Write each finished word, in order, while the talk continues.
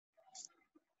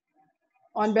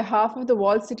On behalf of the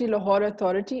Walled City Lahore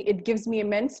Authority, it gives me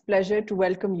immense pleasure to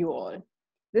welcome you all.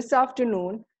 This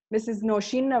afternoon, Mrs.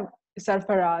 Nosheen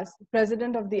Sarfaraz,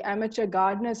 President of the Amateur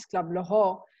Gardeners Club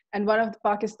Lahore and one of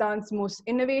Pakistan's most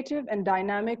innovative and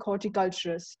dynamic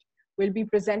horticulturists, will be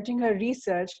presenting her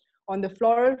research on the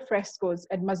floral frescoes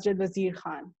at Masjid Wazir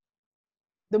Khan.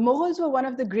 The Mughals were one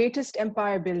of the greatest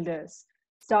empire builders,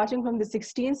 starting from the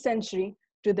 16th century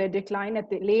to their decline at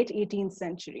the late 18th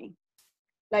century.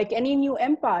 Like any new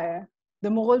empire, the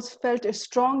Mughals felt a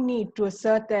strong need to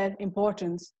assert their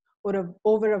importance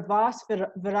over a vast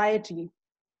variety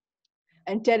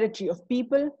and territory of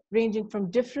people ranging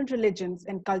from different religions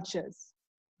and cultures.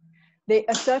 They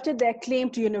asserted their claim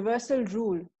to universal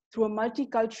rule through a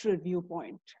multicultural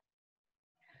viewpoint.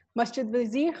 Masjid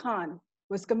Wazir Khan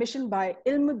was commissioned by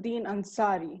Ilmuddin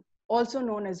Ansari, also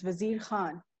known as Wazir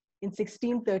Khan, in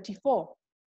 1634,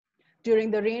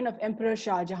 during the reign of Emperor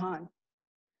Shah Jahan.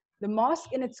 The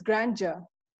mosque in its grandeur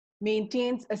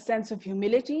maintains a sense of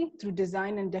humility through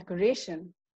design and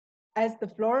decoration, as the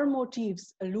floral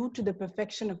motifs allude to the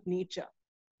perfection of nature.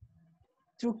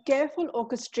 Through careful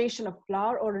orchestration of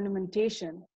flower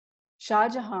ornamentation, Shah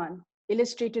Jahan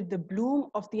illustrated the bloom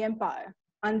of the empire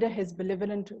under his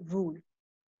benevolent rule.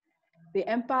 The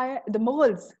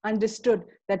Mughals understood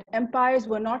that empires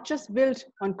were not just built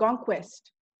on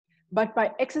conquest, but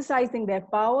by exercising their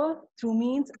power through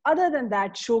means other than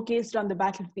that showcased on the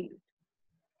battlefield.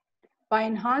 By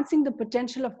enhancing the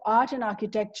potential of art and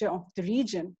architecture of the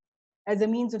region as a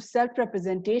means of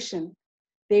self-representation,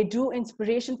 they drew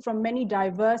inspiration from many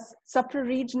diverse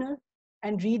supra-regional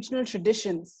and regional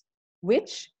traditions,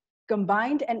 which,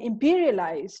 combined and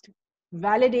imperialized,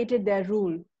 validated their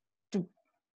rule to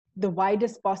the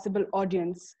widest possible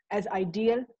audience as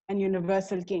ideal and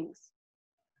universal kings.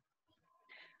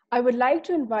 I would like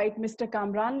to invite Mr.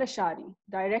 Kamran Lashari,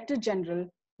 Director General,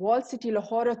 Walled City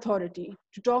Lahore Authority,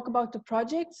 to talk about the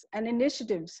projects and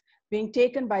initiatives being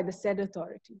taken by the said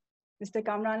authority. Mr.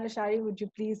 Kamran Lashari, would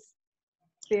you please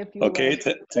say a few words?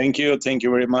 Thank you. Thank you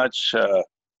very much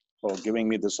for giving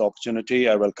me this opportunity.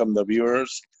 I welcome the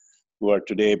viewers who are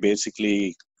today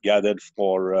basically gathered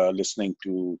for listening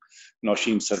to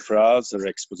Nosheen Sarfaraz, her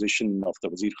exposition of the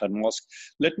Wazir Khan Mosque.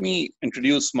 Let me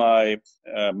introduce my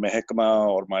Mehkama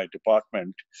or my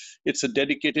department. It's a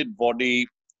dedicated body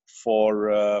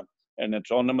for an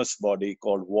autonomous body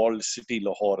called Walled City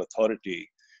Lahore Authority,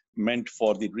 meant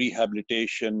for the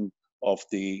rehabilitation of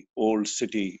the old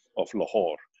city of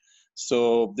Lahore.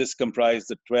 So this comprised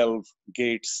the 12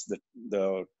 gates,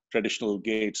 the traditional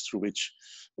gates through which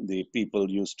the people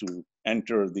used to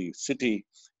enter the city.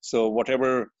 So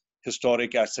whatever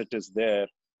historic asset is there,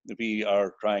 we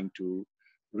are trying to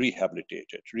rehabilitate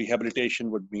it.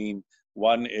 Rehabilitation would mean,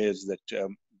 one is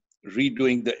that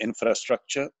redoing the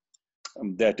infrastructure,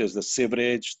 that is the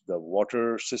sewerage, the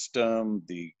water system,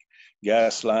 the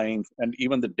gas lines, and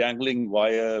even the dangling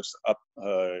wires up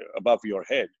above your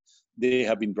head, they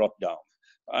have been brought down.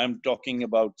 I'm talking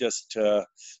about just,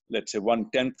 let's say,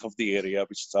 1/10 of the area,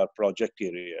 which is our project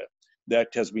area.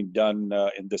 That has been done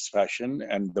in this fashion,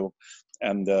 and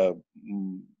the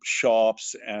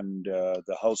shops and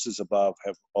the houses above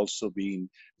have also been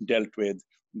dealt with.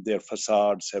 Their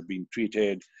facades have been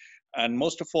treated, and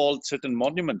most of all, certain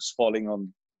monuments falling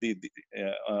on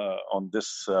on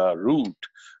this route,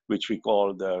 which we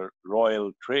call the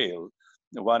Royal Trail.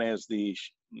 One is the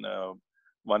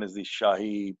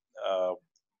Shahi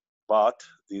bath,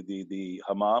 the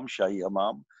hammam, Shahi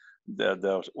hammam,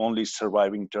 the only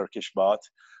surviving Turkish bath,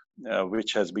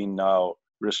 which has been now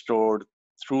restored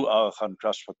through our Khan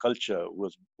Trust for Culture,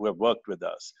 who have worked with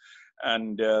us.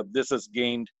 And this has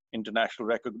gained international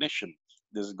recognition.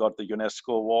 This has got the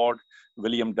UNESCO award.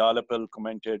 William Dalrymple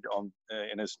commented on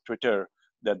in his Twitter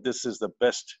that this is the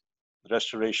best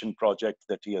restoration project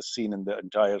that he has seen in the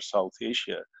entire South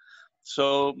Asia.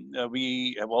 So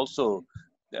we have also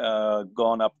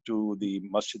gone up to the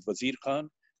Masjid Wazir Khan,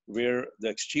 where the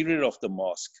exterior of the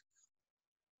mosque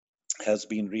has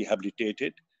been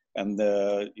rehabilitated. And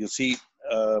you see,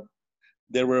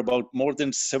 there were about more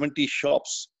than 70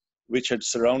 shops which had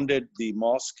surrounded the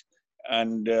mosque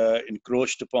and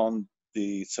encroached upon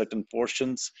the certain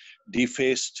portions,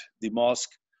 defaced the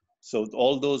mosque. So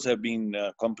all those have been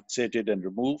compensated and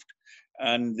removed.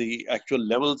 And the actual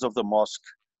levels of the mosque,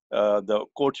 the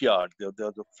courtyard,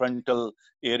 the frontal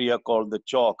area called the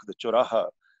Chowk, the Choraha,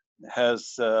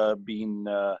 has been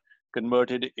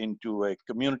converted into a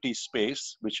community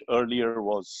space, which earlier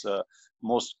was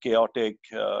most chaotic,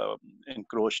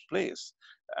 encroached place.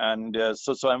 And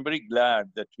so I'm very glad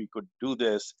that we could do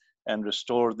this and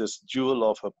restore this jewel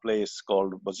of a place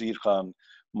called Wazir Khan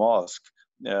Mosque,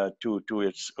 to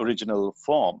its original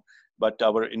form. But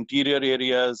our interior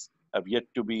areas have yet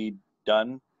to be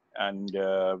done, and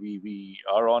we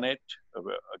are on it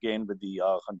again with the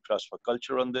Khan Trust for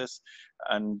Culture on this.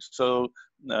 And so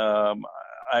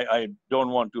I don't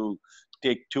want to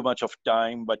take too much of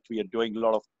time, but we are doing a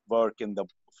lot of work in the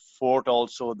fort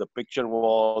also, the picture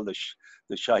wall, the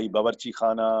Shahi Bawarchi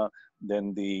Khana,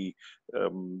 then the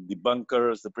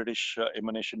bunkers, the British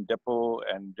ammunition depot,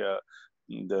 and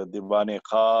the Diwan-e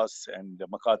Khas and the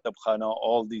Makatab Khana.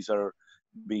 All these are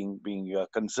being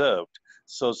conserved.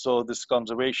 So this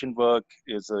conservation work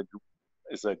is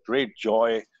a great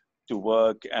joy to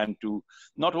work, and to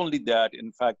not only that,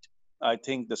 in fact, I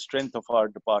think the strength of our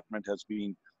department has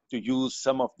been to use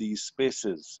some of these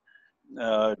spaces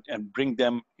and bring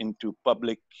them into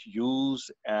public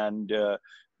use and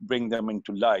bring them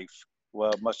into life.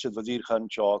 Well, Masjid Wazir Khan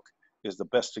Chowk is the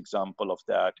best example of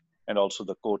that, and also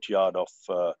the courtyard of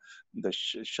the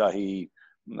Shahi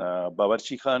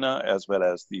Bawarchi Khana as well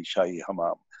as the Shahi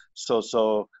Hammam.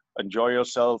 So enjoy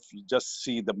yourself, just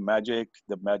see the magic,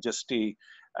 the majesty,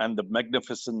 and the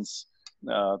magnificence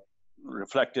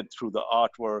reflected through the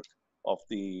artwork of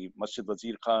the Masjid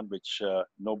Wazir Khan, which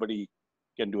nobody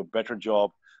can do a better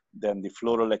job than the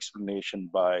floral explanation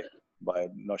by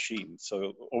Nosheen.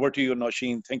 So over to you,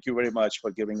 Nosheen. Thank you very much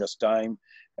for giving us time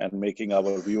and making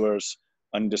our viewers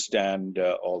understand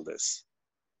all this.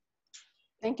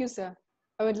 Thank you, sir.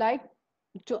 I would like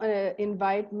to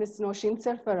invite Ms. Nosheen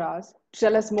Sarfaraz to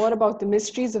tell us more about the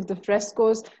mysteries of the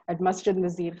frescoes at Masjid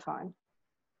Wazir Khan.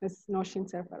 Ms. Nosheen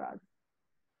Sarfaraz.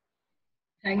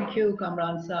 Thank you,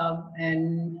 Kamran Saab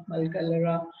and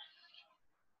Malkalara.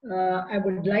 I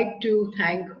would like to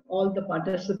thank all the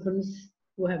participants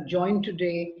who have joined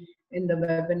today in the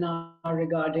webinar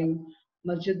regarding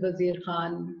Masjid Wazir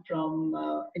Khan from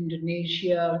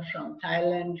Indonesia, from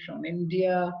Thailand, from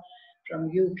India, from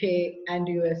UK and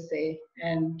USA,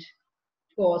 and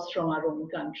of course from our own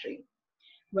country.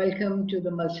 Welcome to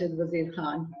the Masjid Wazir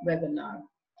Khan webinar.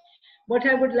 What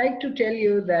I would like to tell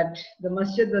you that the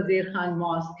Masjid Wazir Khan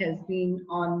Mosque has been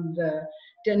on the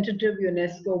tentative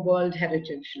UNESCO World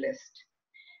Heritage List.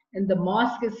 And the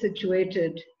mosque is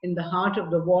situated in the heart of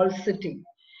the walled city.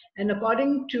 And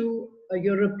according to a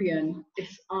European,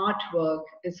 its artwork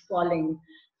is calling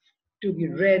to be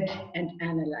read and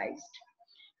analyzed.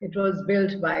 It was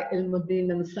built by Ilmuddin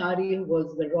Ansari, who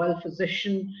was the royal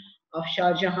physician of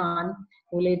Shah Jahan,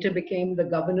 who later became the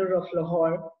governor of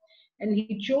Lahore. And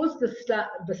he chose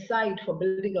the site for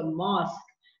building a mosque,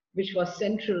 which was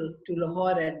central to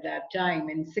Lahore at that time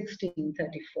in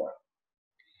 1634.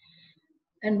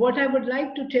 And what I would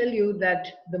like to tell you that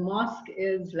the mosque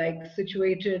is like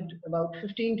situated about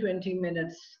 15-20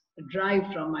 minutes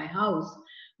drive from my house,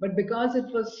 but because it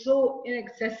was so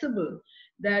inaccessible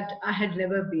that I had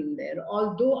never been there.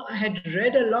 Although I had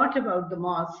read a lot about the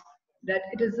mosque, that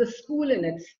it is a school in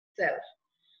itself,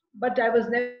 but I was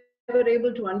never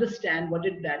able to understand what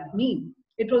did that mean.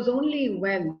 It was only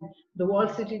when the Wall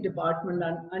City Department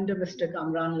under Mr.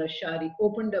 Kamran Lashari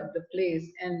opened up the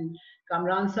place, and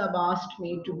Kamran Saab asked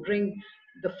me to bring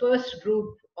the first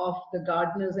group of the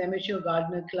gardeners, amateur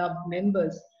gardener club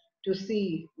members, to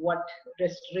see what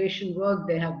restoration work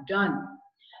they have done.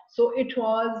 So it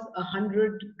was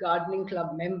 100 gardening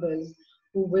club members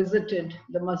who visited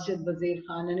the Masjid Wazir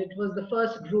Khan, and it was the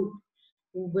first group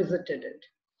who visited it.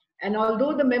 And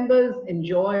although the members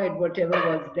enjoyed whatever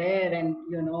was there, and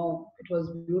you know, it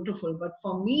was beautiful, but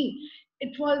for me,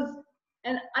 it was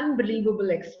an unbelievable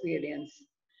experience,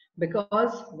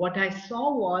 because what I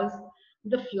saw was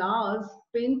the flowers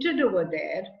painted over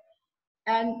there,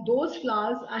 and those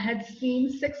flowers I had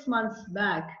seen 6 months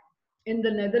back in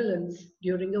the Netherlands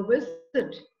during a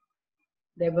visit.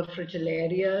 There were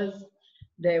fritillarias,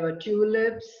 there were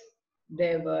tulips,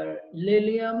 there were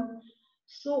lilium.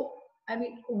 So I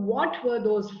mean, what were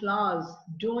those flowers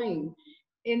doing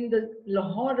in the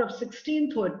Lahore of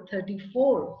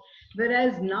 1634?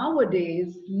 Whereas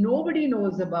nowadays, nobody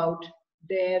knows about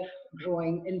their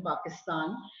growing in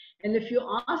Pakistan. And if you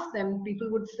ask them, people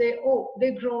would say, oh,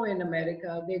 they grow in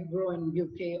America, they grow in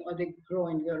UK, or they grow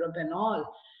in Europe and all,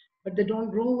 but they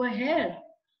don't grow over here.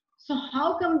 So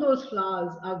how come those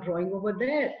flowers are growing over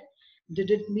there?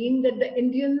 Did it mean that the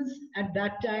Indians at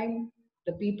that time,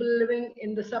 the people living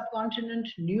in the subcontinent,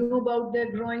 knew about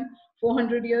their growing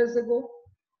 400 years ago?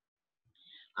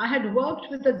 I had worked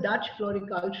with a Dutch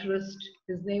floriculturist.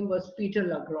 His name was Peter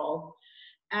Lagrove,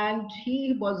 and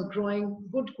he was growing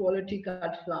good quality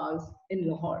cut flowers in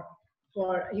Lahore.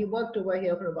 He worked over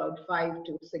here for about 5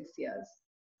 to 6 years.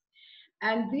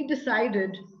 And we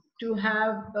decided to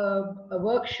have a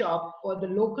workshop for the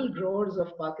local growers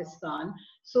of Pakistan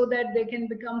so that they can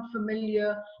become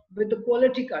familiar with the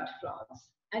quality cut flowers.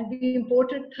 And we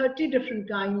imported 30 different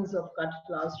kinds of cut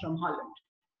flowers from Holland.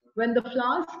 When the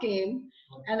flowers came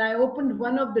and I opened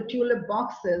one of the tulip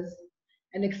boxes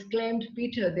and exclaimed,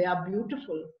 "Peter, they are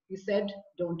beautiful," he said,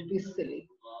 "Don't be silly.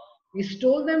 We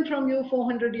stole them from you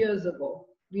 400 years ago.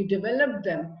 We developed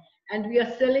them and we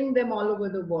are selling them all over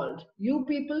the world. You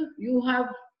people, you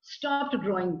have stopped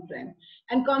growing them,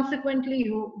 and consequently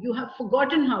you have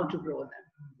forgotten how to grow them."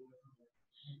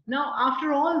 Now,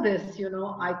 after all this,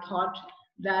 I thought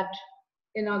that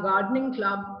in our gardening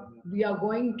club, we are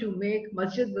going to make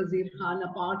Masjid Wazir Khan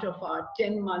a part of our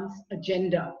 10 months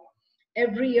agenda.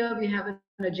 Every year we have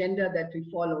an agenda that we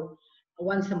follow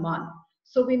once a month.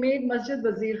 So we made Masjid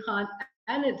Wazir Khan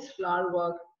and its flower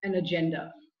work an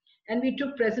agenda. And we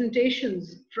took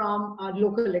presentations from our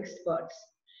local experts.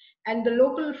 And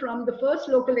the first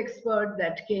local expert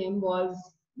that came was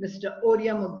Mr.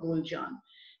 Oria Maguljan.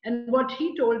 And what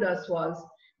he told us was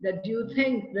that, do you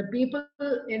think the people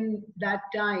in that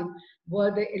time,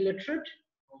 were they illiterate?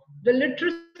 The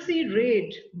literacy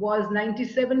rate was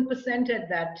 97% at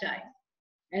that time.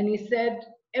 And he said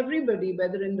everybody,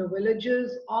 whether in the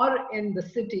villages or in the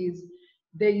cities,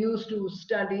 they used to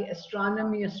study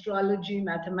astronomy, astrology,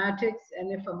 mathematics,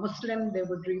 and if a Muslim, they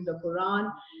would read the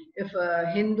Quran, if a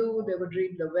Hindu, they would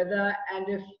read the Veda, and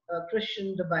if a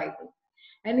Christian, the Bible.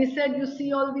 And he said, you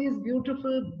see all these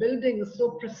beautiful buildings,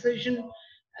 so precision,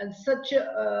 and such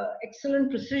excellent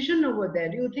precision over there.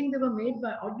 Do you think they were made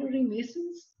by ordinary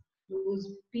masons? Those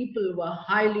people were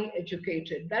highly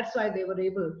educated. That's why they were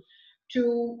able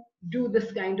to do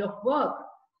this kind of work.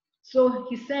 So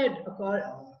he said,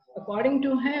 according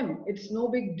to him, it's no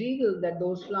big deal that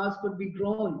those flowers could be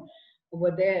grown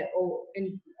over there or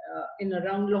in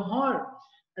around Lahore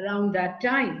around that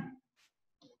time.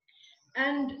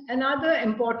 And another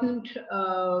important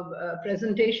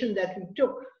presentation that we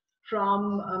took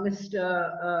from Mr.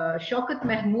 Shaukat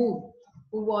Mahmood,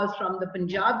 who was from the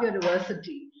Punjab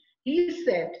University. He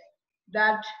said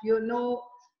that,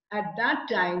 at that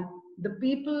time, the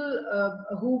people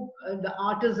the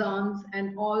artisans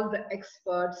and all the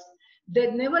experts,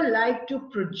 they never liked to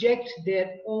project their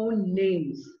own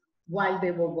names while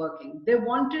they were working. They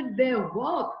wanted their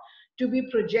work to be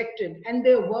projected and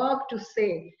their work to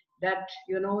say that,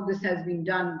 this has been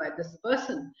done by this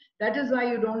person. That is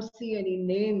why you don't see any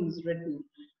names written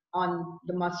on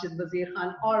the Masjid Wazir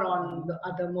Khan or on the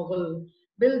other Mughal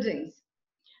buildings.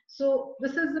 So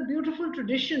this is a beautiful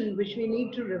tradition which we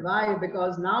need to revive,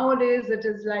 because nowadays it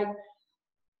is like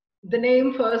the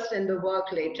name first and the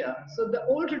work later. So the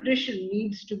old tradition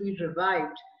needs to be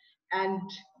revived, and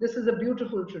this is a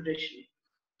beautiful tradition.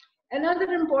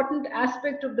 Another important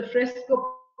aspect of the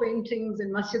fresco paintings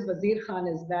in Masjid Wazir Khan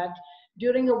is that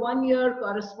during a one-year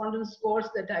correspondence course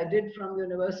that I did from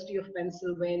University of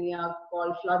Pennsylvania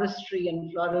called Floristry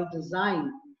and Floral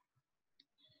Design,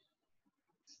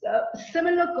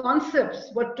 similar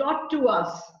concepts were taught to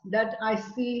us that I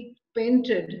see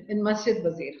painted in Masjid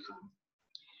Wazir Khan.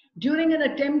 During an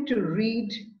attempt to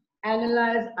read,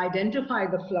 analyze, identify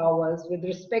the flowers with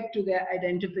respect to their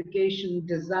identification,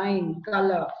 design,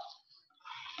 color,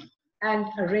 and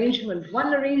arrangement,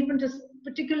 one arrangement is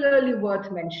particularly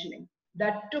worth mentioning.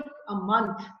 That took a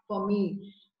month for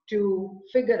me to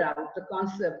figure out the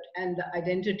concept and the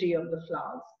identity of the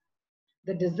flowers.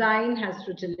 The design has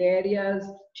fritillarias,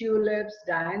 tulips,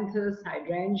 dianthus,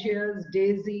 hydrangeas,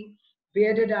 daisy,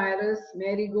 bearded iris,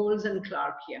 marigolds, and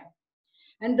clarkia.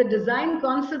 And the design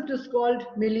concept is called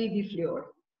Mille de Fleur,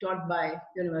 taught by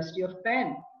University of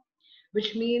Penn,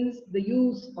 which means the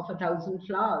use of 1,000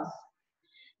 flowers.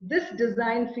 This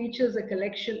design features a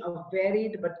collection of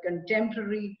varied but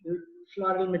contemporary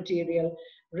floral material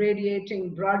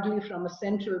radiating broadly from a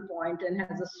central point and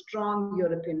has a strong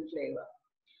European flavor.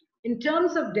 In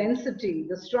terms of density,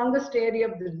 the strongest area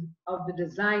of the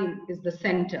design is the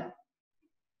center.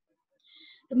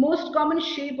 The most common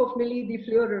shape of Mille de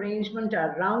Fleur arrangement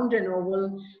are round and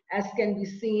oval, as can be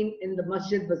seen in the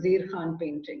Masjid Wazir Khan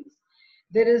paintings.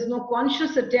 There is no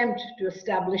conscious attempt to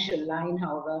establish a line,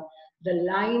 however. The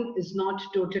line is not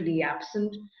totally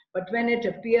absent, but when it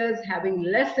appears, having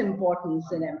less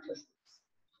importance and emphasis.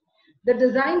 The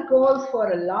design calls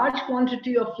for a large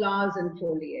quantity of flowers and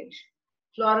foliage.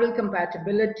 Floral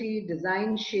compatibility,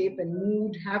 design, shape, and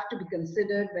mood have to be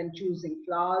considered when choosing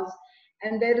flowers,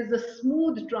 and there is a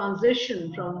smooth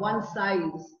transition from one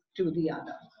size to the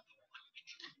other.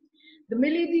 The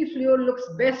Mille de Fleur looks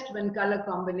best when color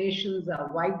combinations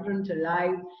are vibrant,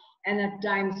 alive, and at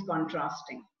times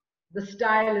contrasting. The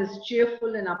style is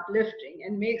cheerful and uplifting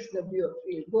and makes the viewer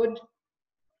feel good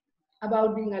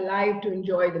about being alive to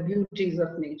enjoy the beauties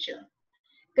of nature.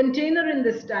 Container in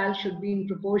this style should be in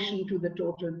proportion to the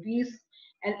total piece,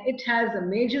 and it has a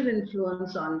major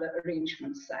influence on the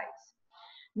arrangement size.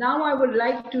 Now I would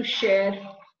like to share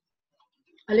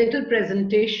a little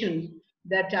presentation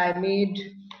that I made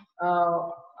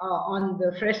on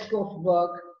the fresco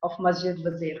work of Masjid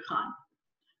Wazir Khan.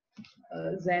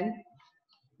 Zen,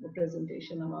 the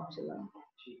presentation of Abdullah.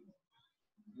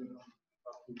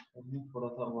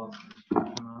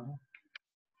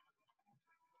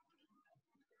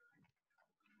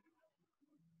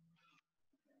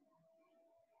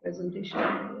 Presentation.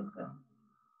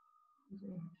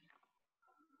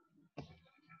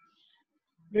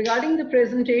 Regarding the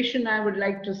presentation, I would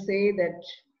like to say that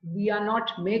we are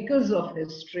not makers of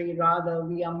history, rather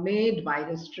we are made by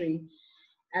history,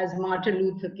 as Martin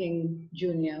Luther King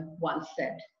Jr. once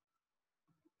said.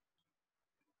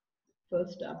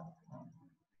 First up.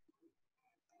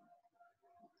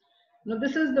 Now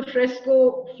this is the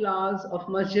fresco flowers of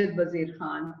Masjid Wazir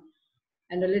Khan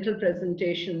and a little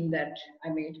presentation that I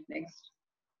made next.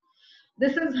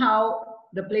 This is how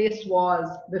the place was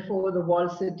before the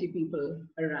walled city people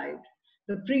arrived.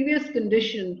 The previous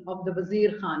condition of the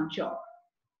Wazir Khan Chowk.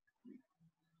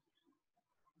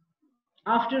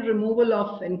 After removal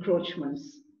of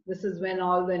encroachments, this is when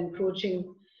all the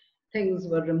encroaching things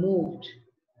were removed.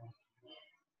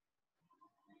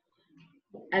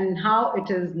 And how it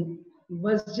is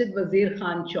Masjid Wazir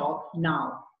Khan Chowk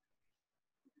now.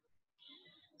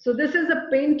 So this is a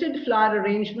painted flower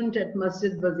arrangement at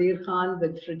Masjid Wazir Khan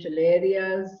with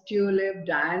fritillarias, tulip,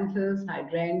 dianthus,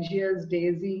 hydrangeas,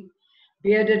 daisy,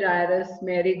 bearded iris,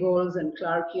 marigolds, and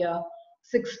clarkia,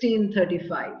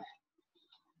 1635.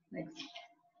 Next.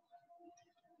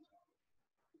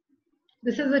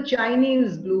 This is a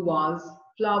Chinese blue vase.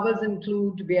 Flowers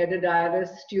include bearded iris,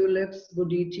 tulips,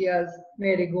 godetias,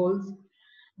 marigolds.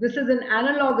 This is an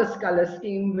analogous color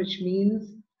scheme, which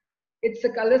means it's a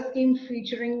color scheme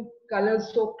featuring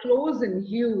colors so close in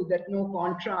hue that no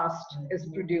contrast is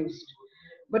produced.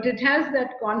 But it has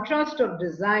that contrast of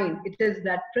design. It is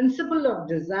that principle of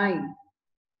design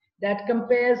that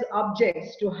compares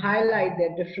objects to highlight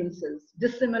their differences,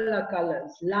 dissimilar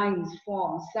colors, lines,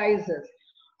 forms, sizes,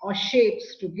 or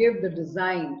shapes to give the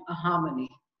design a harmony.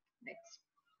 Next.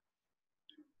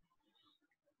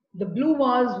 The blue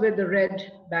vase with the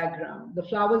red background. The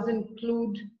flowers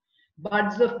include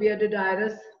buds of bearded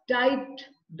iris, tight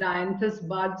dianthus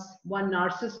buds, one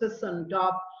narcissus on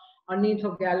top,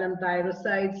 ornithogalum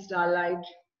thyroside, starlight.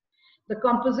 The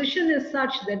composition is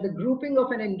such that the grouping of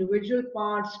an individual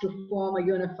parts to form a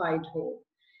unified whole.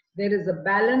 There is a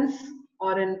balance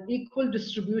or an equal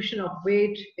distribution of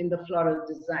weight in the floral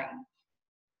design.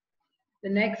 The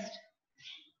next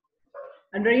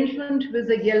arrangement with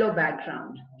a yellow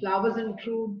background. Flowers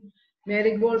include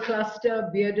marigold cluster,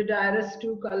 bearded iris,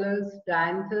 2 colors,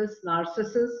 dianthus,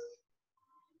 narcissus.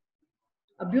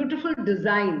 A beautiful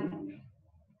design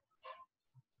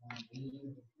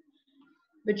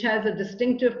which has a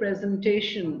distinctive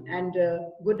presentation and a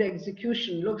good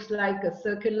execution. Looks like a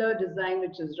circular design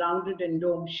which is rounded in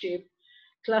dome shape,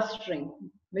 clustering.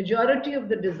 Majority of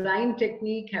the design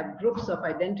technique have groups of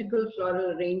identical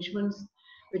floral arrangements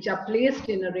which are placed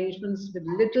in arrangements with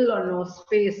little or no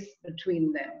space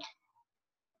between them.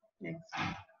 Next.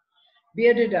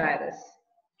 Bearded iris.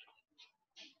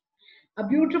 A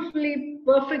beautifully,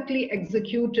 perfectly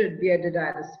executed bearded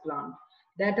iris plant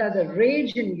that are the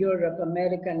rage in Europe,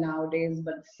 America nowadays,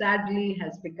 but sadly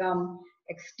has become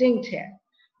extinct here.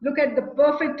 Look at the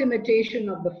perfect imitation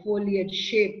of the foliage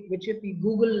shape, which if we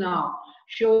Google now,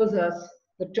 shows us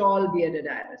the tall bearded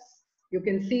iris. You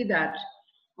can see that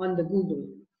on the Google,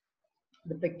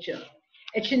 the picture.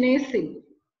 Echinacea,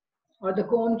 or the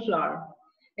coneflower.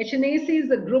 Echinacea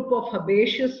is a group of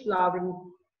herbaceous flowering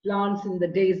plants in the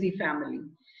daisy family.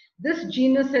 This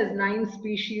genus has 9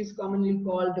 species commonly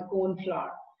called the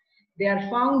coneflower. They are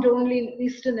found only in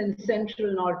eastern and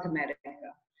central North America,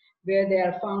 where they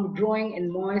are found growing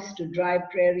in moist to dry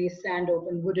prairie, sand,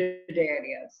 open wooded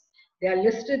areas. They are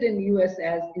listed in US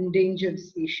as endangered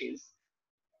species.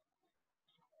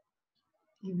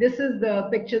 This is the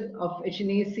picture of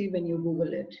Echinacea when you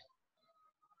Google it.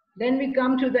 Then we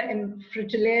come to the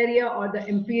fritillaria or the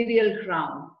imperial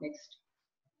crown. Next.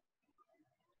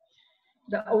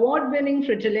 The award-winning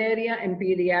Fritillaria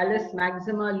imperialis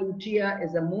maxima lutea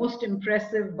is a most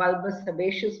impressive bulbous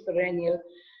herbaceous perennial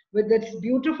with its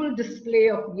beautiful display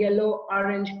of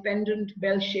yellow-orange pendant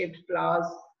bell-shaped flowers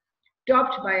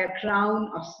topped by a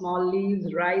crown of small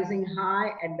leaves rising high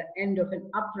at the end of an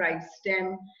upright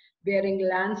stem bearing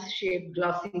lance-shaped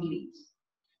glossy leaves.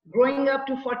 Growing up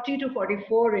to 40 to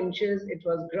 44 inches, it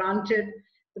was granted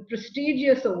the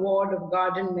prestigious award of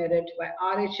Garden Merit by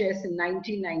RHS in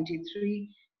 1993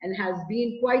 and has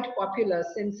been quite popular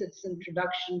since its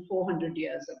introduction 400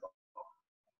 years ago.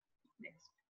 Next.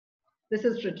 This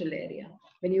is Fritillaria.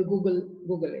 When you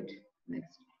Google it.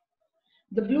 Next.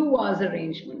 The blue vase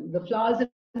arrangement. The flowers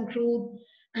include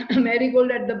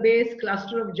marigold at the base,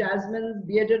 cluster of jasmines,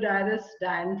 bearded iris,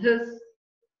 dianthus.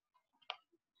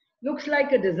 Looks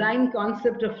like a design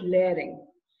concept of layering,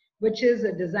 which is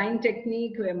a design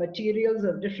technique where materials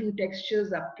of different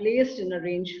textures are placed in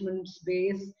arrangement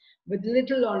space with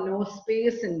little or no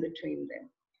space in between them.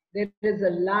 There is a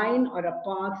line or a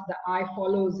path the eye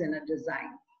follows in a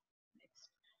design. Next.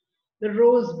 The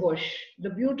rose bush, the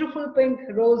beautiful pink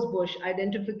rose bush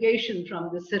identification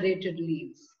from the serrated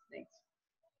leaves. Next.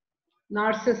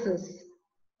 Narcissus.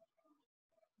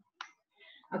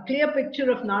 A clear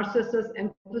picture of Narcissus,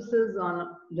 emphasis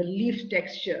on the leaf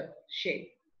texture,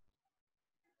 shape.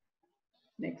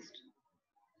 Next.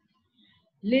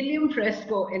 Lilium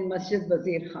fresco in Masjid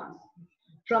Wazir Khan.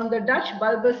 From the Dutch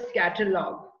bulbous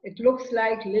catalogue, it looks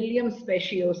like Lilium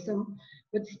speciosum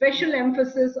with special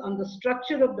emphasis on the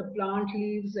structure of the plant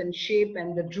leaves and shape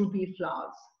and the droopy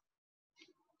flowers.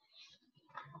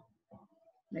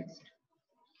 Next.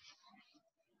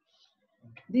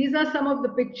 These are some of the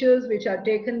pictures which are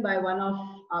taken by one of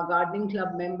our gardening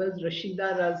club members,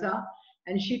 Rashida Raza,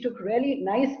 and she took really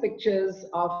nice pictures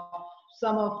of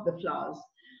some of the flowers.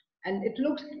 And it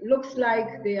looks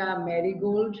like they are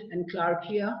marigold and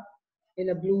clarkia in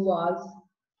a blue vase.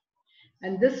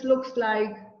 And this looks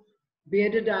like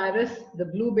bearded iris, the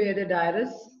blue bearded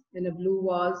iris in a blue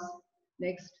vase.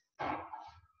 Next.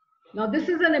 Now this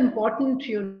is an important,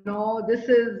 this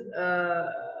is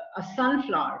a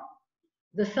sunflower.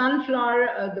 The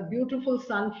sunflower, the beautiful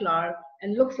sunflower,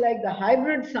 and looks like the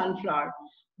hybrid sunflower,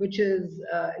 which is,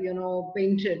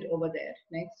 painted over there.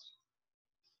 Next.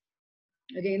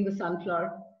 Again, the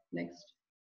sunflower. Next.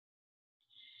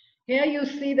 Here you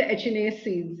see the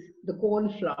echinaceas, the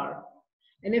cornflower.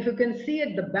 And if you can see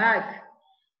at the back,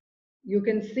 you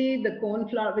can see the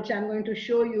cornflower, which I'm going to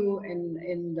show you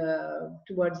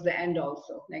towards the end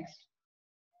also. Next.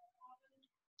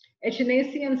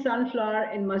 Echinacean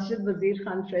sunflower in Masjid Wazir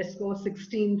Khan fresco,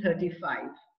 1635.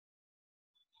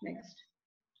 Next.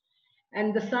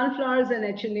 And the sunflowers and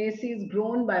echinaceas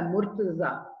grown by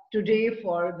Murtaza today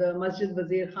for the Masjid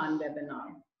Wazir Khan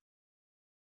webinar.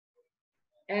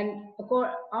 And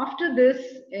after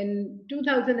this, in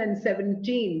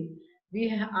 2017,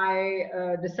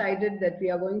 I decided that we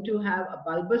are going to have a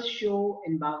bulbous show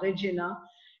in Bagh-e-Jinnah,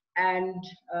 and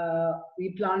we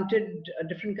planted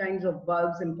different kinds of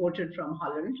bulbs imported from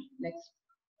Holland. Next.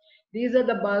 These are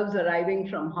the bulbs arriving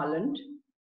from Holland.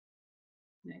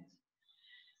 Next.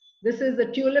 This is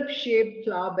the tulip-shaped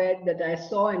flower bed that I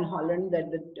saw in Holland, that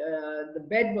the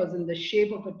bed was in the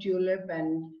shape of a tulip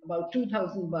and about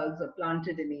 2,000 bulbs are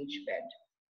planted in each bed.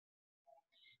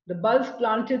 The bulbs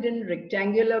planted in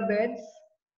rectangular beds.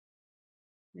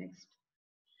 Next.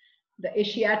 The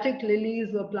Asiatic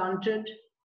lilies were planted.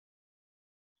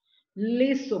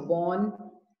 Lily Sorbonne,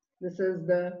 this is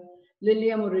the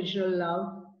Lilium Original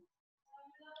Love.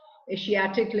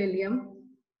 Asiatic Lilium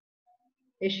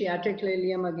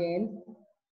again.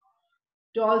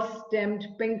 Tall stemmed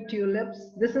pink tulips.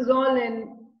 This is all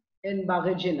in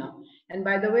Bagh-e-Jinnah. And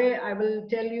by the way, I will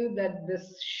tell you that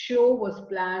this show was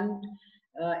planned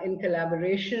in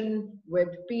collaboration with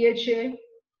PHA,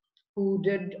 who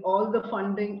did all the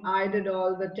funding. I did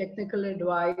all the technical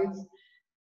advice.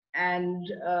 And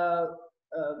the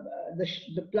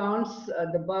plants,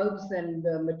 the bulbs and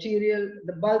the material,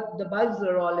 the bulbs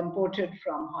are all imported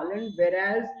from Holland,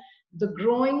 whereas the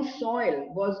growing soil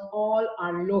was all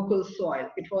our local soil.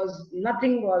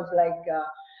 Nothing was like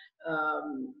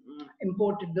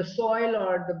imported. The soil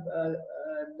or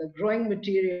the growing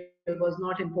material was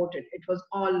not imported. It was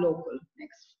all local.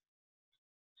 Next.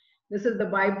 This is the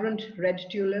vibrant red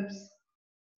tulips.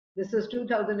 This is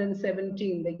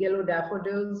 2017, the yellow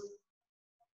daffodils.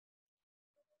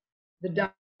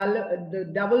 The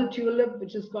double tulip,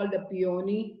 which is called a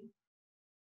peony.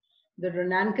 The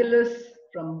ranunculus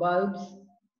from bulbs.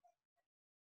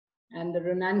 And the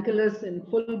ranunculus in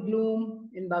full bloom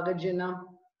in Bagh-e-Jinnah.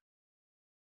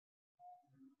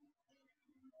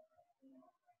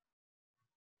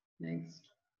 Next.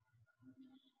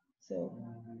 So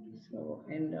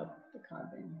end up the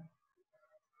carving.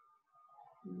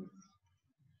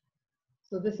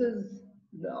 So this is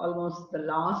almost the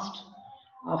last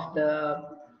of the.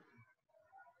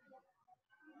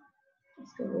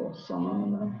 Let's go.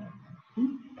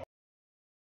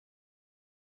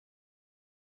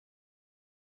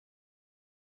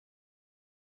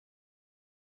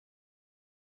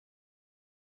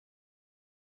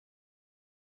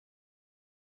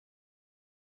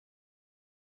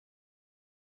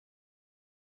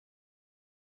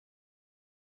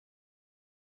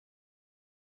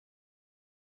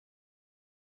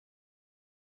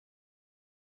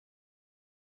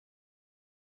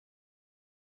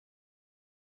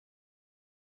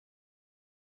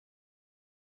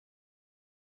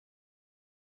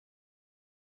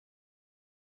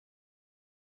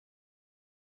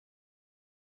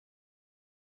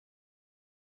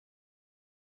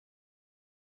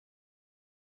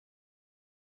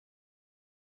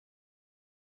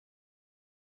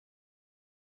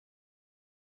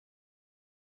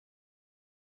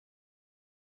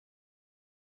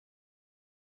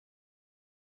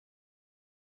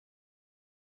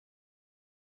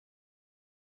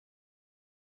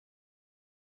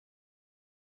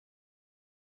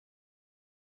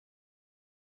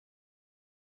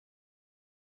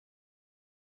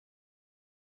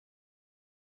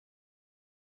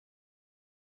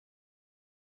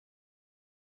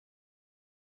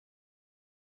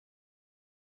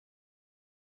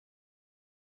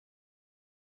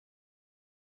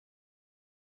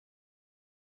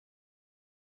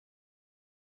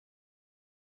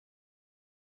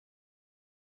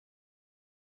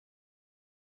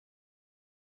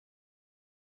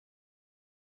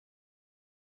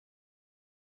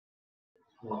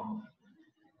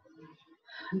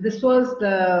 This was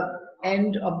the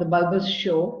end of the bulbous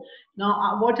show.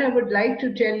 Now, what I would like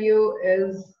to tell you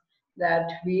is that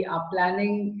we are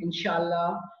planning,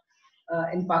 inshallah,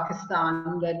 in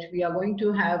Pakistan, that we are going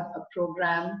to have a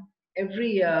program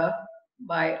every year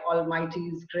by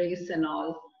Almighty's grace and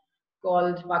all,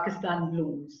 called Pakistan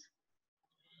Blooms.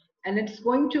 And it's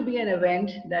going to be an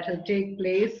event that will take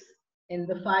place in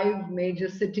the 5 major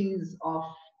cities of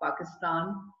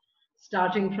Pakistan,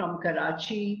 starting from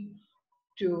Karachi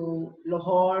to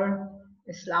Lahore,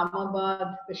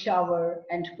 Islamabad, Peshawar,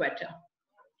 and Quetta.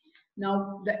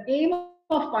 Now, the aim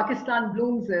of Pakistan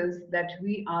Blooms is that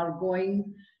we are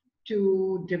going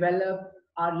to develop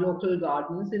our local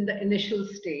gardens in the initial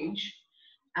stage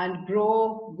and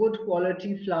grow good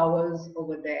quality flowers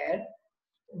over there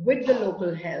with the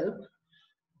local help,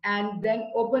 and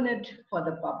then open it for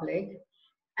the public.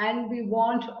 And we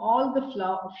want all the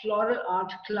floral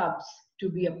art clubs to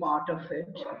be a part of it,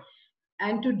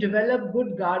 and to develop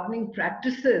good gardening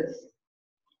practices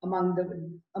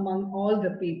among all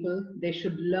the people. They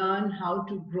should learn how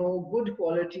to grow good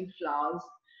quality flowers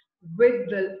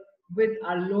with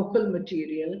our local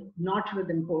material, not with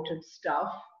imported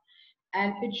stuff,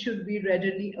 and it should be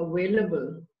readily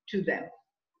available to them.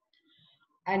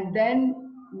 And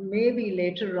then maybe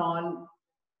later on,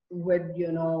 with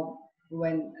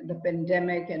when the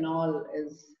pandemic and all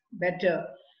is better,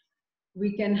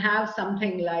 we can have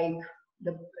something like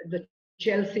the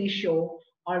Chelsea show,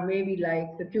 or maybe like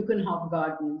the Kukenhof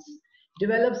Gardens,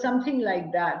 develop something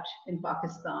like that in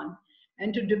Pakistan,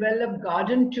 and to develop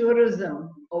garden tourism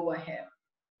over here.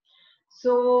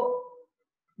 So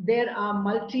there are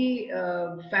multi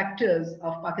factors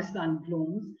of Pakistan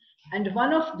Blooms, and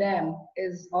one of them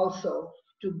is also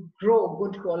to grow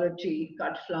good quality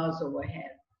cut flowers over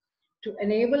here, to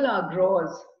enable our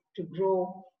growers to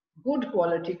grow good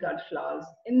quality cut flowers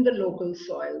in the local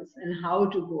soils, and how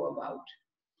to go about.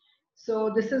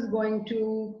 So this is going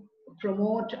to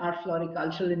promote our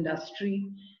floricultural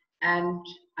industry, and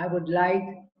I would like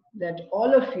that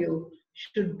all of you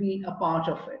should be a part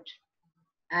of it.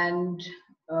 And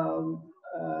um,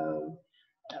 uh,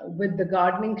 with the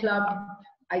gardening club,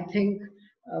 I think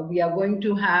we are going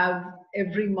to have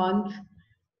every month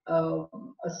a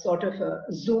sort of a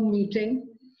Zoom meeting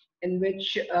in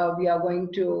which we are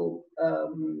going to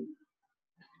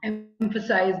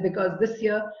emphasize, because this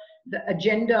year the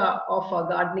agenda of our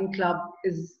gardening club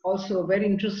is also a very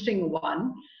interesting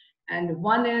one. And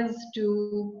one is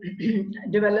to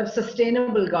develop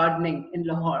sustainable gardening in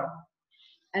Lahore.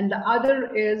 And the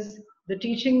other is the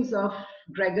teachings of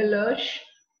Gregor Lersch,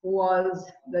 who was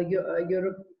the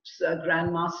Europe's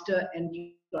Grandmaster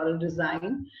in floral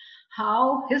design,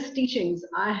 how his teachings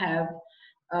I have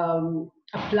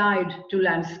applied to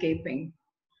landscaping.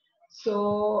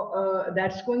 So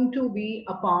that's going to be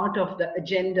a part of the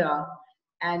agenda,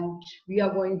 and we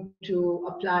are going to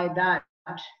apply that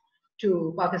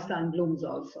to Pakistan Blooms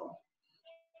also.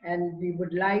 And we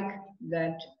would like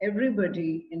that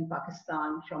everybody in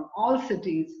Pakistan from all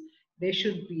cities, they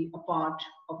should be a part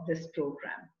of this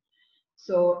program.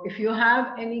 So if you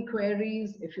have any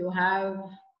queries, if you have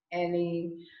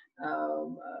any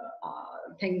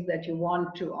things that you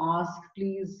want to ask,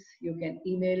 please, you can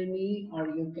email me, or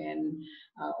you can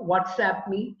WhatsApp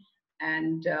me.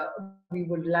 And we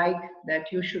would like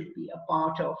that you should be a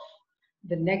part of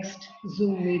the next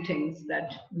Zoom meetings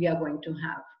that we are going to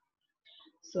have.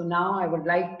 So now I would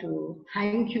like to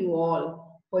thank you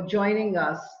all for joining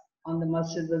us on the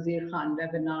Masjid Wazir Khan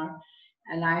webinar.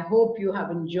 And I hope you have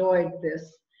enjoyed this.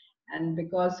 And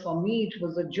because for me, it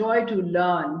was a joy to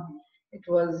learn. It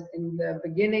was in the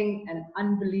beginning an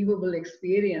unbelievable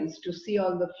experience to see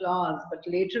all the flowers. But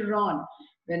later on,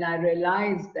 when I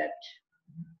realized that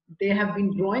they have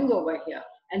been growing over here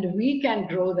and we can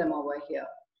grow them over here,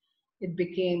 it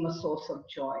became a source of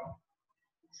joy.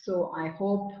 So I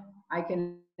hope I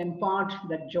can impart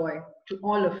that joy to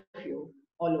all of you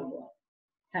all over.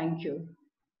 Thank you.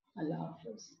 Allah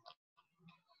Hafiz.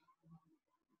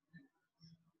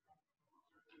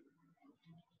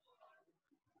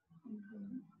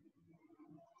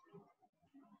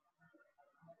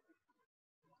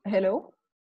 Hello.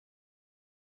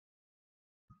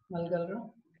 Malgalra.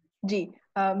 Ji,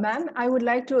 ma'am, I would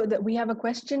like to, we have a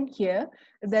question here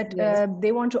that Yes.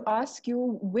 they want to ask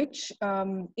you which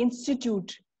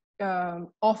institute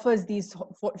offers these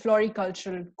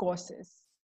floricultural courses.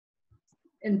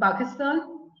 In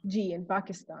Pakistan? Ji, in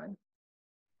Pakistan.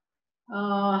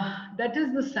 That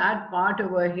is the sad part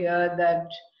over here, that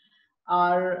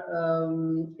our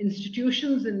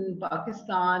institutions in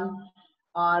Pakistan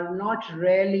are not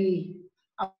really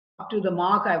up to the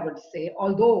mark, I would say.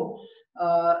 Although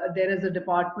There is a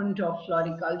department of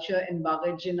floriculture in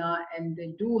Bagajina, and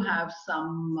they do have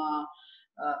some,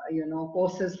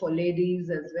 courses for ladies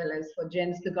as well as for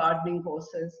gents, the gardening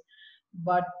courses.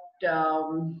 But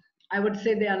I would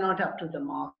say they are not up to the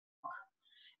mark.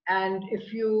 And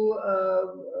if you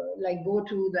like go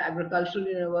to the agricultural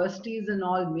universities and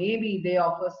all, maybe they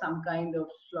offer some kind of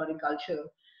floriculture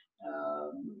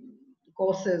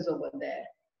courses over there.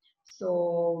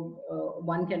 So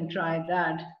one can try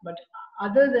that. But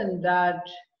other than that,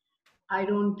 I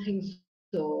don't think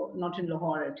so, not in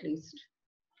Lahore at least.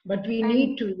 But we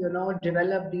need And to,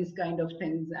 develop these kind of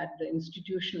things at the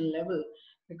institutional level,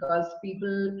 because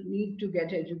people need to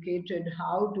get educated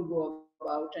how to go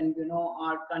about. And,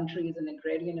 our country is an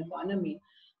agrarian economy.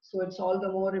 So it's all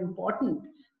the more important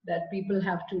that people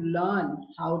have to learn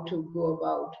how to go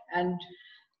about. And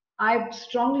I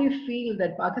strongly feel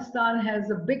that Pakistan has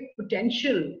a big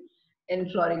potential in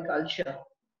floriculture,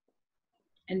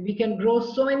 and we can grow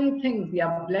so many things. We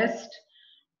are blessed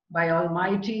by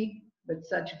Almighty with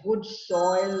such good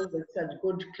soil, with such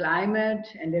good climate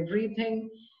and everything.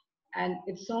 And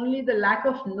it's only the lack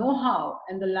of know-how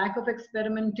and the lack of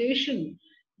experimentation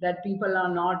that people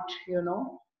are not,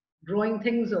 growing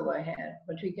things over here.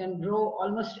 But we can grow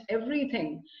almost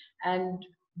everything. And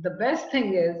the best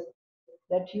thing is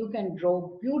that you can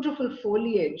grow beautiful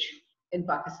foliage in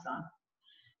Pakistan,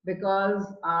 because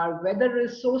our weather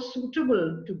is so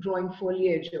suitable to growing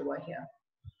foliage over here.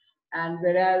 And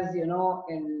whereas, in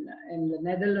the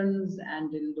Netherlands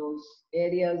and in those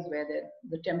areas where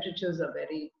the temperatures are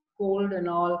very cold and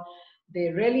all, they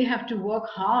really have to work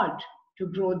hard to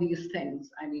grow these things.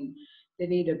 I mean, they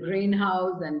need a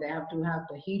greenhouse and they have to have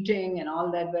the heating and all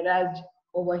that. Whereas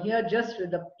over here, just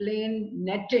with a plain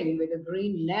netting, with a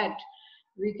green net,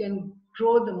 we can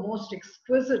grow the most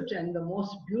exquisite and the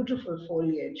most beautiful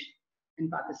foliage in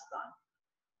Pakistan.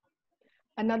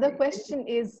 Another question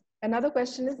is,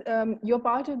 you're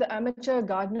part of the Amateur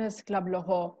Gardeners Club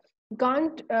Lahore.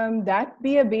 Can't that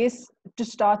be a base to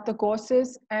start the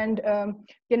courses? And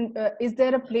is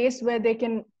there a place where they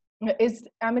can, is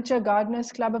Amateur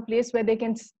Gardeners Club a place where they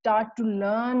can start to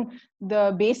learn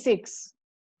the basics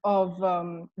of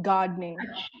gardening?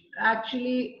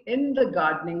 Actually, in the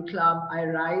gardening club, I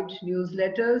write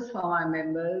newsletters for my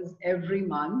members every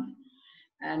month,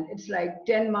 and it's like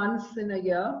 10 months in a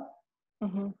year.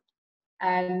 Mm-hmm.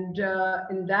 And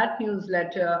in that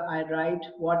newsletter, I write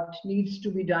what needs to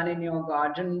be done in your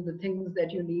garden, the things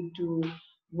that you need to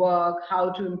work, how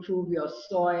to improve your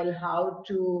soil, how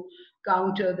to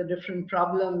counter the different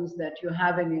problems that you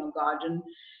have in your garden.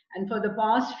 And for the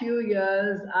past few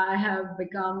years, I have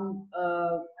become,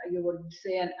 you would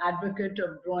say, an advocate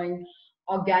of growing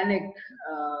organic,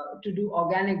 to do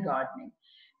organic gardening.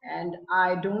 And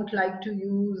I don't like to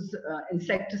use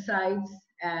insecticides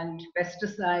and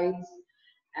pesticides.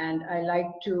 And I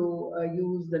like to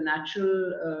use the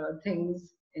natural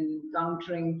things in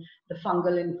countering the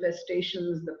fungal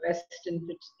infestations, the pest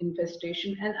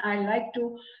infestation. And I like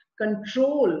to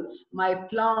control my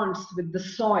plants with the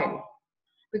soil,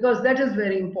 because that is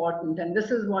very important. And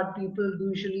this is what people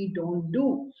usually don't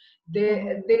do.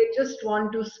 They just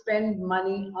want to spend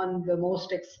money on the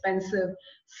most expensive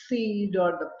seed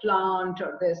or the plant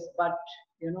or this, but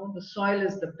the soil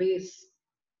is the base.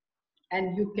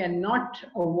 And you cannot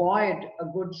avoid a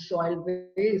good soil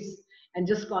base and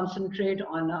just concentrate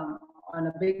on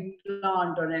a big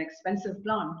plant or an expensive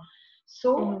plant.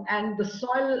 So, and the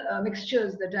soil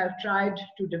mixtures that I've tried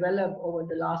to develop over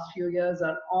the last few years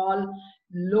are all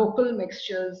local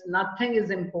mixtures. Nothing is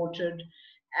imported.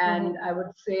 And I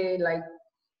would say, like,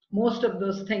 most of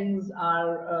those things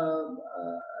are,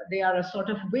 they are a sort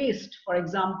of waste. For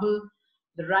example,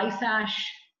 the rice ash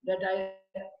that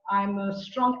I'm a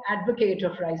strong advocate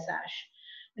of rice ash.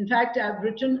 In fact, I've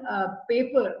written a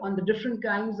paper on the different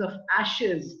kinds of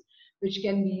ashes which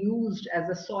can be used as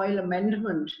a soil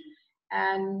amendment,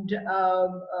 and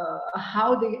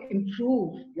how they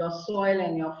improve your soil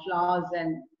and your flowers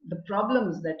and the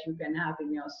problems that you can have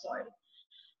in your soil.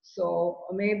 So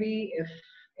maybe if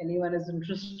anyone is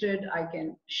interested, I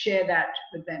can share that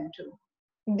with them too.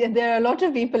 There are a lot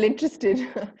of people interested.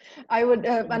 I would.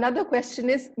 Another question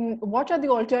is, what are the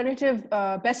alternative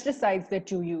pesticides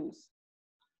that you use?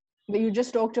 You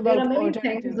just talked about. There are many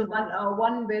things.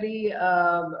 One very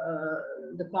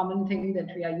the common thing that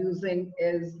we are using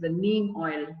is the neem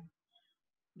oil,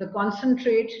 the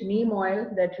concentrate neem oil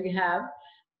that we have,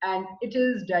 and it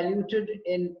is diluted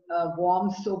in a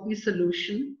warm soapy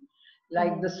solution.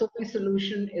 Like the soapy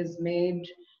solution is made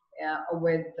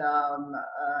with,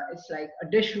 it's like a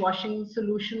dishwashing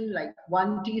solution, like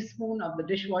 1 teaspoon of the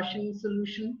dishwashing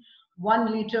solution,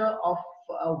 1 liter of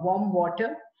warm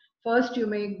water. First, you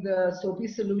make the soapy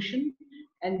solution,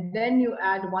 and then you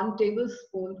add 1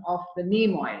 tablespoon of the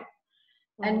neem oil.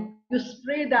 And you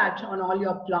spray that on all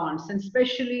your plants, and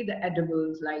especially the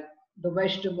edibles like the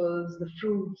vegetables, the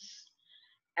fruits.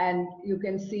 And you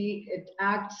can see it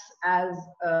acts as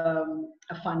a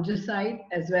fungicide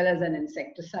as well as an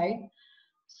insecticide.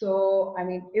 So, I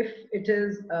mean, if it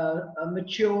is a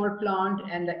mature plant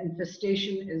and the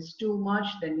infestation is too much,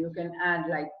 then you can add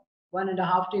like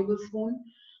 1.5 tablespoons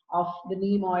of the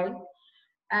neem oil.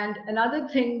 And another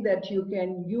thing that you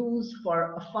can use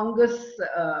for a fungus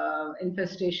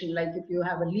infestation, like if you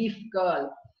have a leaf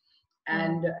curl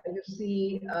and you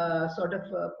see sort of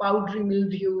a powdery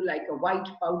mildew, like a white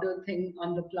powder thing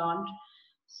on the plant.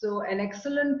 So an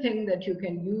excellent thing that you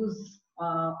can use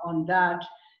on that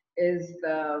is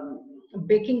the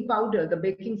baking powder, the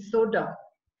baking soda.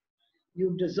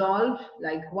 You dissolve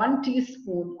like 1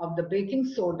 teaspoon of the baking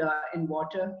soda in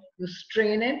water, you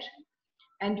strain it,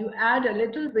 and you add a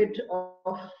little bit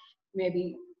of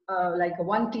maybe like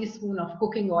 1 teaspoon of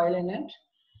cooking oil in it,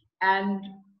 and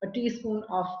a teaspoon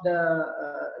of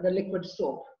the liquid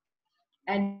soap.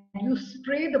 And you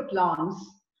spray the plants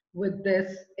with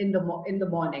this in the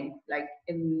morning, like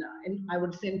in I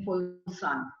would say in full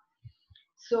sun.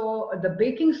 So the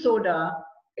baking soda,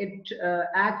 it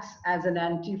acts as an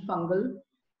antifungal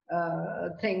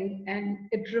thing, and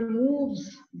it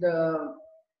removes the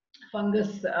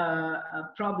fungus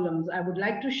problems. I would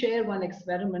like to share one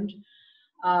experiment.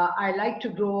 I like to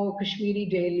grow Kashmiri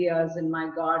dahlias in my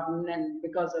garden, and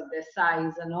because of their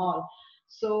size and all.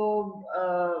 So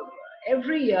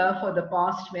every year for the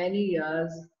past many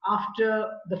years,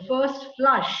 after the first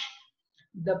flush,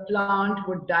 the plant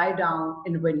would die down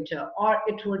in winter, or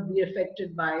it would be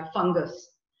affected by fungus.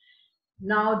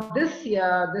 Now this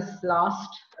year, this last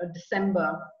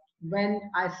December, when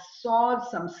I saw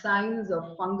some signs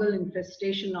of fungal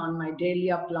infestation on my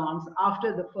dahlia plants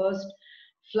after the first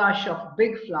flush of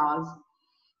big flowers,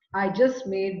 I just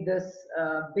made this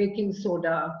baking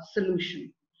soda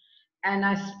solution. And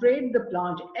I sprayed the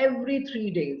plant every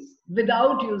 3 days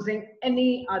without using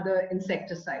any other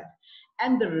insecticide.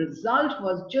 And the result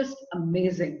was just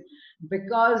amazing,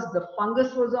 because the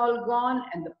fungus was all gone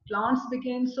and the plants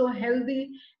became so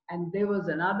healthy, and there was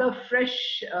another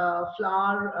fresh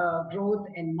flower growth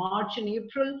in March and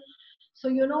April. So,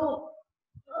 you know,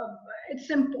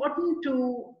 it's important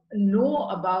to know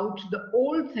about the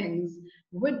old things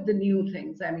with the new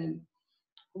things. I mean,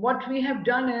 what we have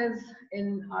done is,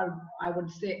 in our, I would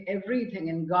say, everything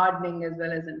in gardening as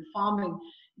well as in farming,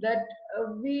 that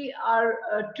we are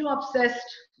too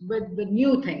obsessed with the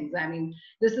new things. I mean,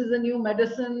 this is a new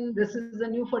medicine, this is a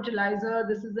new fertilizer,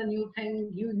 this is a new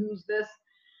thing, you use this.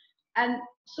 And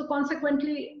so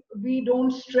consequently, we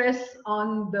don't stress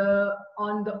on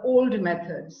the old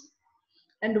methods.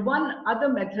 And one other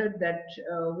method that,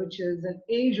 which is an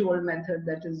age-old method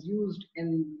that is used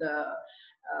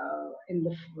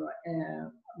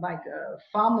by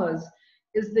farmers,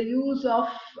 is the use of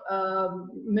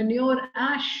manure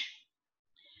ash.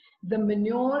 The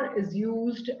manure is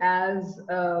used as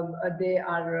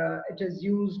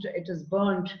it is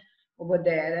burnt over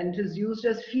there, and it is used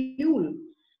as fuel.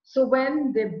 So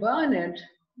when they burn it,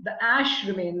 the ash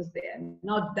remains there.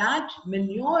 Now that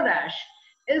manure ash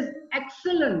is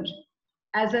excellent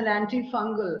as an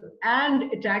antifungal,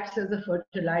 and it acts as a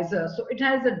fertilizer. So it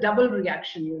has a double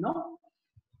reaction, you know.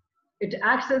 It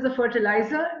acts as a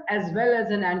fertilizer as well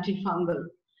as an antifungal.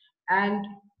 And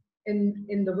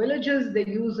in the villages, they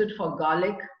use it for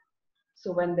garlic.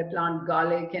 So when they plant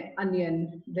garlic and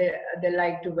onion, they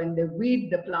like to, when they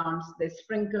weed the plants, they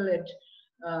sprinkle it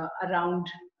around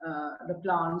the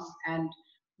plants, and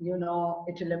you know,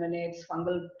 it eliminates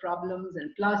fungal problems,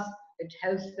 and plus it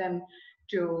helps them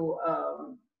to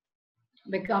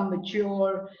become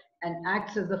mature and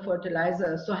acts as a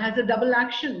fertilizer. So has a double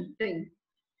action thing,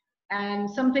 and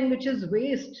something which is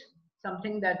waste,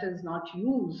 something that is not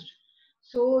used.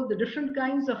 So the different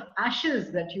kinds of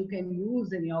ashes that you can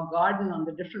use in your garden on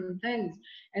the different things.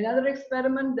 Another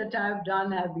experiment that I've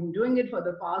done, I've been doing it for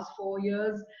the past 4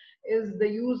 years, is the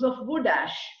use of wood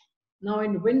ash. Now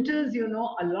in winters, you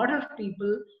know, a lot of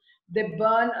people, they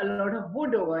burn a lot of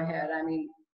wood over here. I mean,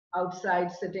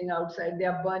 outside, sitting outside, they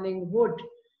are burning wood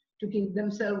to keep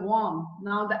themselves warm.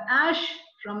 Now the ash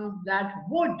from that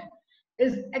wood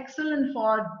is excellent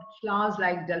for flowers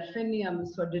like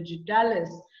delphiniums, for digitalis,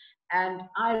 and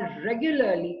I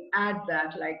regularly add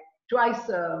that, like twice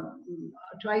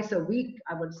a week,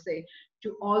 I would say,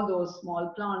 to all those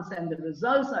small plants, and the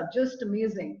results are just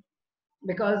amazing.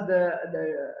 because the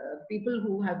people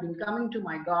who have been coming to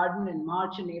my garden in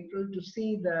March and April to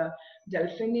see the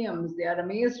delphiniums, they are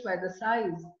amazed by the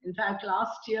size. In fact,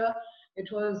 last year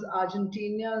it was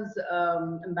Argentina's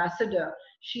ambassador.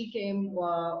 She came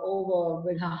over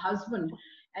with her husband,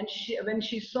 and when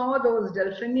she saw those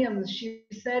delphiniums, she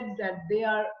said that they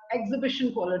are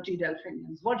exhibition quality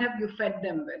delphiniums. What have you fed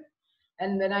them with?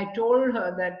 And when I told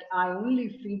her that I only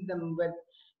feed them with,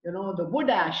 the wood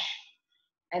ash,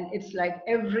 and it's like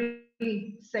every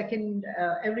second,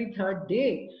 every third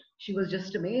day, she was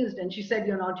just amazed. And she said,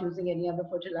 "You're not using any other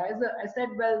fertilizer?" I said,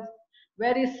 "Well,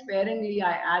 very sparingly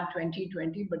I add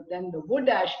 20-20, but then the wood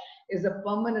ash is a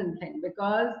permanent thing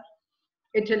because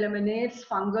it eliminates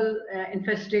fungal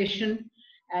infestation.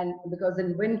 And because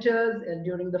in winters,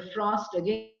 during the frost,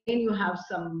 again, you have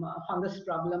some fungus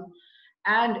problem,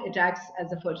 and it acts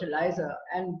as a fertilizer,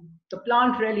 and the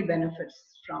plant really benefits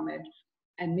from it.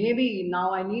 And maybe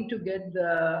now I need to get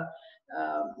the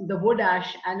wood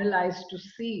ash analyzed to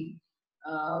see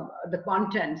the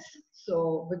contents.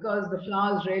 So because the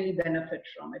flowers really benefit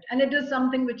from it, and it is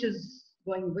something which is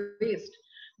going waste.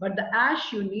 But the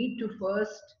ash, you need to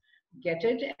first get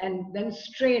it and then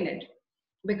strain it,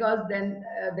 because then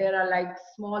there are like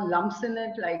small lumps in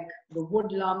it, like the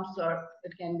wood lumps, or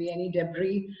it can be any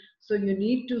debris. So you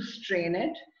need to strain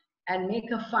it and make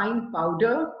a fine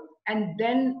powder, and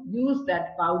then use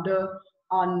that powder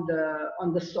on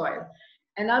the soil.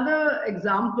 Another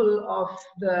example of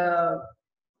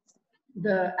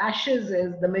the ashes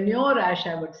is the manure ash,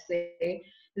 I would say,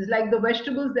 is like the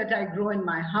vegetables that I grow in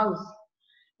my house.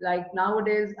 Like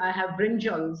nowadays, I have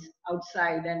brinjals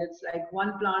outside, and it's like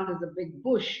one plant is a big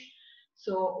bush.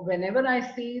 So whenever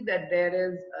I see that there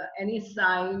is any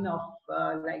sign of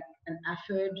like an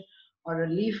aphid or a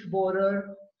leaf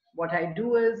borer, what I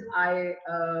do is I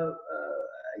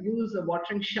use a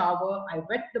watering shower, I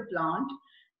wet the plant,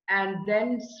 and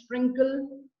then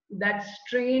sprinkle that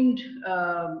strained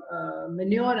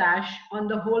manure ash on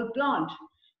the whole plant.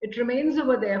 It remains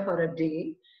over there for a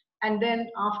day, and then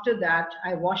after that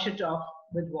I wash it off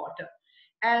with water,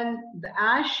 and the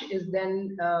ash is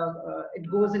then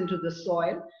it goes into the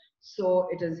soil, so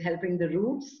it is helping the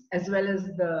roots as well as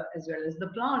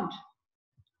the plant.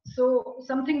 So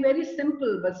something very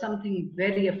simple, but something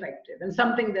very effective, and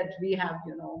something that we have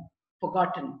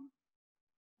forgotten.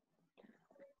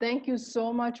 Thank you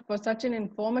so much for such an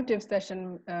informative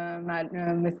session,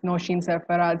 Ms. Nosheen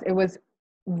Sarfaraz. It was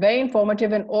very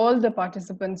informative, and all the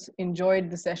participants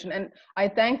enjoyed the session. And I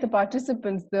thank the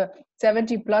participants, the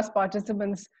 70 plus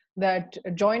participants that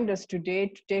joined us today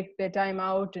to take their time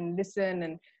out and listen.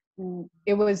 And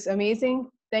it was amazing.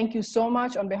 Thank you so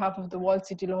much on behalf of the Walled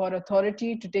City Lahore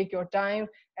Authority to take your time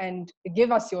and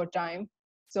give us your time.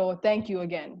 So thank you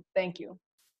again. Thank you.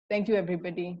 Thank you,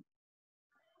 everybody.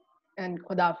 And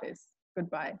Khudafiz.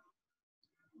 Goodbye.